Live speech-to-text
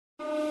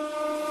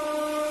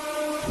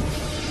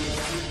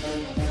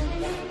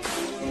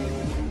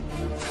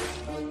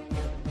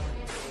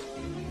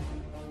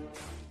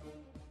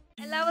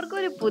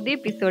പുതിയ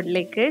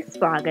എപ്പിസോഡിലേക്ക്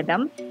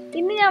സ്വാഗതം.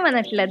 ഇന്ന് ഞാൻ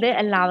വന്നിട്ടുള്ളത്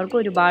എല്ലാവർക്കും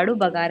ഒരുപാട്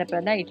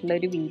ഉപകാരപ്രദമായിട്ടുള്ള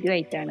ഒരു വീഡിയോ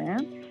ആയിട്ടാണ്.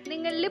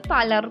 നിങ്ങളിൽ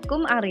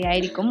പലർക്കും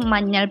അറിയായിരിക്കും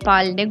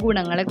മഞ്ഞൾപ്പാലിൻ്റെ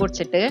ഗുണങ്ങളെ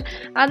കുറിച്ചിട്ട്.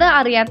 അത്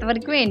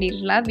അറിയാത്തവർക്ക്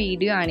വേണ്ടിയിട്ടുള്ള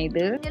വീഡിയോ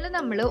ആണിത്. മഞ്ഞൾ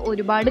നമ്മൾ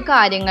ഒരുപാട്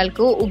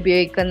കാര്യങ്ങൾക്ക്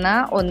ഉപയോഗിക്കുന്ന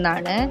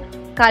ഒന്നാണ്.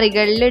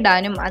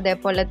 കറികളിലിടാനും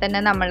അതേപോലെ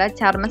തന്നെ നമ്മുടെ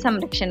ചർമ്മ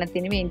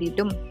സംരക്ഷണത്തിന്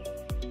വേണ്ടിയിട്ടും.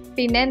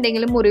 പിന്നെ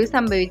എന്തെങ്കിലും മുറിവ്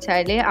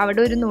സംഭവിച്ചാൽ അവിടെ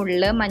ഒരു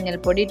നുള്ള്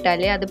മഞ്ഞൾപ്പൊടി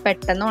ഇട്ടാൽ അത്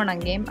പെട്ടെന്ന്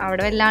ഉണങ്ങുകയും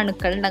അവിടെ വല്ല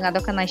അണുക്കളുണ്ടെങ്കിൽ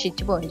അതൊക്കെ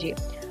നശിച്ചു പോവുകയും ചെയ്യും.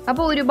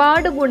 അപ്പോൾ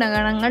ഒരുപാട്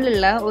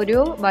ഗുണഗണങ്ങളുള്ള ഒരു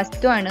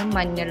വസ്തുവാണ്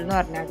മഞ്ഞൾ എന്ന്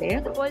പറഞ്ഞാൽ.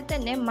 അതുപോലെ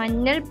തന്നെ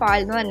മഞ്ഞൾ പാൽ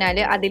എന്ന് പറഞ്ഞാൽ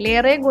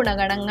അതിലേറെ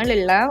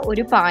ഗുണഗണങ്ങളുള്ള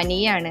ഒരു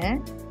പാനീയമാണ്.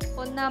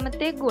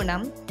 ഒന്നാമത്തെ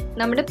ഗുണം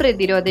നമ്മുടെ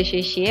പ്രതിരോധ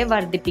ശേഷിയെ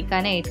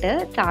വർദ്ധിപ്പിക്കാനായിട്ട്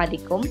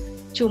സാധിക്കും.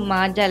 ചുമ,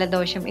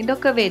 ജലദോഷം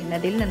ഇതൊക്കെ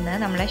വരുന്നതിൽ നിന്ന്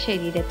നമ്മുടെ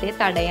ശരീരത്തെ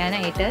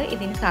തടയാനായിട്ട്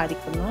ഇതിന്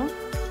സാധിക്കുന്നു.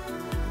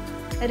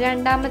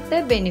 രണ്ടാമത്തെ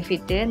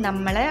ബെനിഫിറ്റ്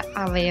നമ്മളെ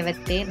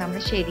അവയവത്തെ,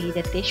 നമ്മുടെ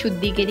ശരീരത്തെ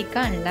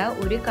ശുദ്ധീകരിക്കാനുള്ള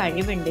ഒരു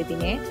കഴിവുണ്ട്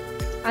ഇതിന്.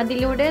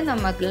 അതിലൂടെ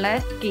നമുക്കുള്ള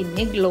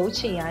സ്കിന്ന് ഗ്ലോ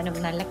ചെയ്യാനും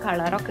നല്ല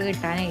കളറൊക്കെ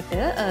കിട്ടാനായിട്ട്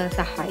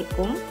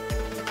സഹായിക്കും.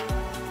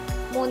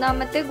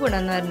 മൂന്നാമത്തെ ഗുണം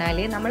എന്ന് പറഞ്ഞാൽ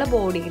നമ്മുടെ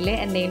ബോഡിയിൽ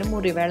എന്തെങ്കിലും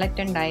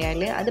മുറിവുകളൊക്കെ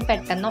ഉണ്ടായാൽ അത്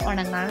പെട്ടെന്ന്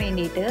ഉണങ്ങാൻ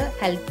വേണ്ടിയിട്ട്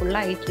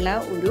ഹെൽപ്ഫുള്ളായിട്ടുള്ള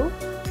ഒരു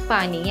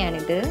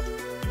പാനീയമാണിത്.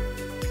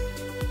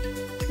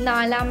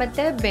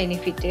 നാലാമത്തെ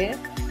ബെനിഫിറ്റ്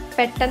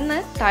പെട്ടെന്ന്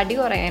തടി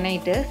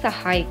കുറയാനായിട്ട്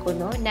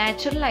സഹായിക്കുന്നു.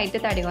 നാച്ചുറലായിട്ട്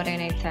തടി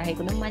കുറയാനായിട്ട്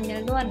സഹായിക്കുന്നു. മഞ്ഞൾ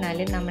എന്ന് പറഞ്ഞാൽ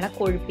നമ്മളെ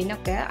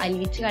കൊഴുപ്പിനൊക്കെ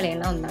അലിയിച്ച്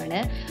കളയുന്ന ഒന്നാണ്.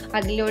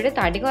 അതിലൂടെ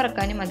തടി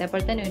കുറക്കാനും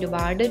അതേപോലെ തന്നെ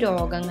ഒരുപാട്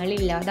രോഗങ്ങൾ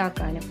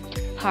ഇല്ലാതാക്കാനും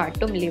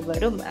ഹാർട്ടും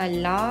ലിവറും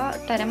എല്ലാ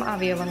തരം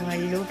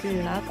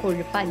അവയവങ്ങളിലുള്ള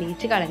കൊഴുപ്പ്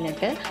അലിയിച്ച്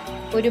കളഞ്ഞിട്ട്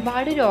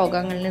ഒരുപാട്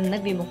രോഗങ്ങളിൽ നിന്ന്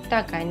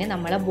വിമുക്താക്കാൻ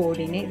നമ്മളെ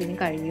ബോഡിന് ഇതിന്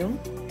കഴിയും.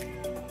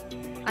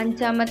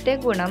 അഞ്ചാമത്തെ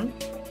ഗുണം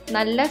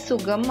നല്ല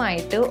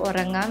സുഖമായിട്ട്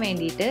ഉറങ്ങാൻ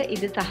വേണ്ടിയിട്ട്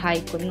ഇത്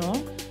സഹായിക്കുന്നു.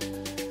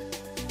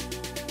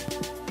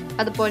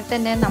 അതുപോലെ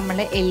തന്നെ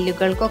നമ്മുടെ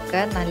എല്ലുകൾക്കൊക്കെ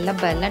നല്ല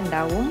ബലം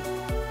ഉണ്ടാവും.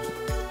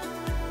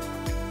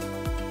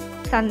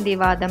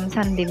 സന്ധിവാതം,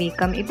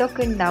 സന്ധിവീക്കം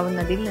ഇതൊക്കെ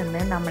ഉണ്ടാവുന്നതിൽ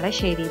നിന്ന് നമ്മുടെ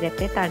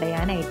ശരീരത്തെ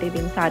തടയാനായിട്ട്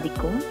ഇതിന്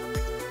സാധിക്കും.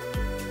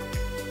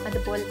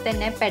 അതുപോലെ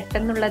തന്നെ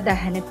പെട്ടെന്നുള്ള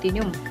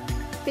ദഹനത്തിനും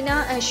പിന്നെ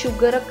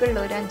ഷുഗറൊക്കെ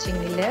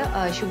ഉള്ളവരാണെങ്കിൽ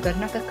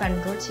ഷുഗറിനൊക്കെ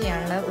കൺട്രോൾ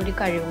ചെയ്യാനുള്ള ഒരു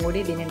കഴിവും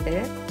കൂടി ഇതിനുണ്ട്.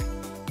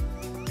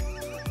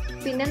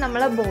 പിന്നെ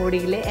നമ്മളെ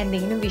ബോഡിയിൽ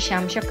എന്തെങ്കിലും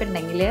വിഷാംശമൊക്കെ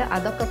ഉണ്ടെങ്കിൽ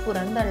അതൊക്കെ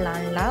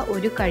പുറന്തള്ളാനുള്ള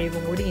ഒരു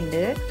കഴിവും കൂടി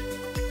ഉണ്ട്.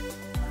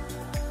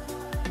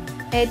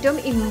 ഏറ്റവും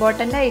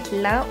ഇമ്പോർട്ടൻ്റ്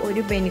ആയിട്ടുള്ള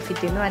ഒരു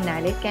ബെനിഫിറ്റ് എന്ന്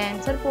പറഞ്ഞാൽ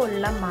ക്യാൻസർ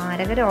പോലുള്ള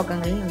മാരക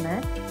രോഗങ്ങളിൽ നിന്ന്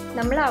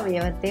നമ്മളെ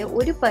അവയവത്തെ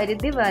ഒരു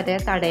പരിധി വരെ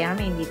തടയാൻ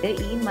വേണ്ടിയിട്ട്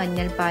ഈ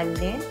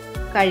മഞ്ഞൾപ്പാലിന്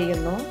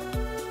കഴിയുന്നു.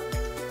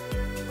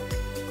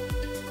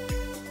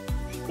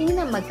 ഇനി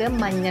നമുക്ക്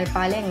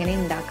മഞ്ഞൾപ്പാൽ എങ്ങനെ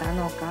ഉണ്ടാക്കാൻ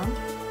നോക്കാം.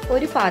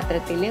 ഒരു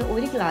പാത്രത്തിൽ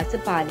ഒരു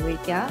ഗ്ലാസ് പാൽ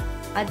ഒഴിക്കുക.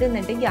 അത്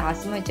എന്നിട്ട്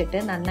ഗ്യാസ് വെച്ചിട്ട്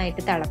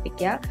നന്നായിട്ട്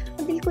തിളപ്പിക്കുക.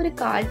 അതിലേക്ക് ഒരു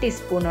 1/4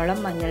 ടീസ്പൂണോളം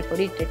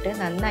മഞ്ഞൾപ്പൊടി ഇട്ടിട്ട്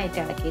നന്നായിട്ട്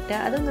ഇളക്കിയിട്ട്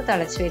അതൊന്ന്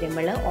തിളച്ച്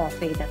വരുമ്പോൾ ഓഫ്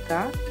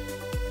ചെയ്തേക്കുക.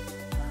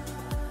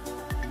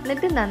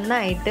 എന്നിട്ട്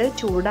നന്നായിട്ട്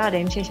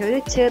ചൂടാറിയതിന് ശേഷം ഒരു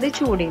ചെറു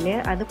ചൂടിൽ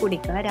അത്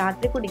കുടിക്കുക.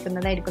 രാത്രി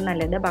കുടിക്കുന്നതായിരിക്കും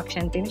നല്ലത്.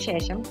 ഭക്ഷണത്തിന്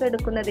ശേഷം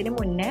കിടക്കുന്നതിന്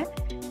മുന്നേ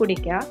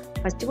കുടിക്കുക.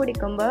 ഫസ്റ്റ്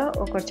കുടിക്കുമ്പോൾ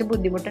കുറച്ച്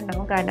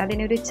ബുദ്ധിമുട്ടുണ്ടാകും, കാരണം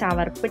അതിനൊരു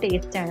ചവർപ്പ്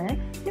ടേസ്റ്റാണ്.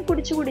 പിന്നെ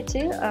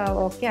കുടിച്ച്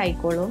ഓക്കെ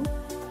ആയിക്കോളും.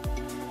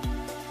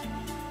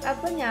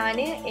 അപ്പോൾ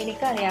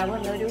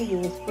എനിക്കറിയാവുന്ന ഒരു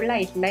യൂസ്ഫുൾ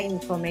ആയിട്ടുള്ള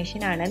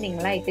ഇൻഫർമേഷൻ ആണ്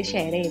നിങ്ങളായിട്ട്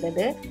ഷെയർ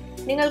ചെയ്തത്.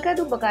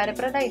 നിങ്ങൾക്കത്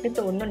ഉപകാരപ്രദമായിട്ട്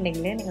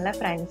തോന്നുന്നുണ്ടെങ്കിൽ നിങ്ങളെ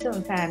ഫ്രണ്ട്സും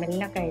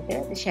ഫാമിലിനൊക്കെ ആയിട്ട്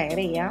ഷെയർ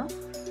ചെയ്യാം.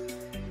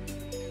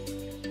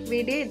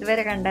 വീഡിയോ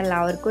ഇതുവരെ കണ്ട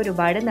എല്ലാവർക്കും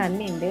ഒരുപാട്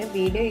നന്ദിയുണ്ട്.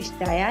 വീഡിയോ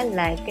ഇഷ്ടമായാൽ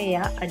ലൈക്ക്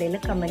ചെയ്യുക, അതിൽ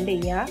കമൻറ്റ്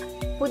ചെയ്യുക.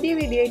 പുതിയ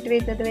വീഡിയോ ആയിട്ട്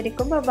വരുന്നത്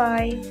വരയ്ക്കും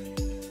ബൈ.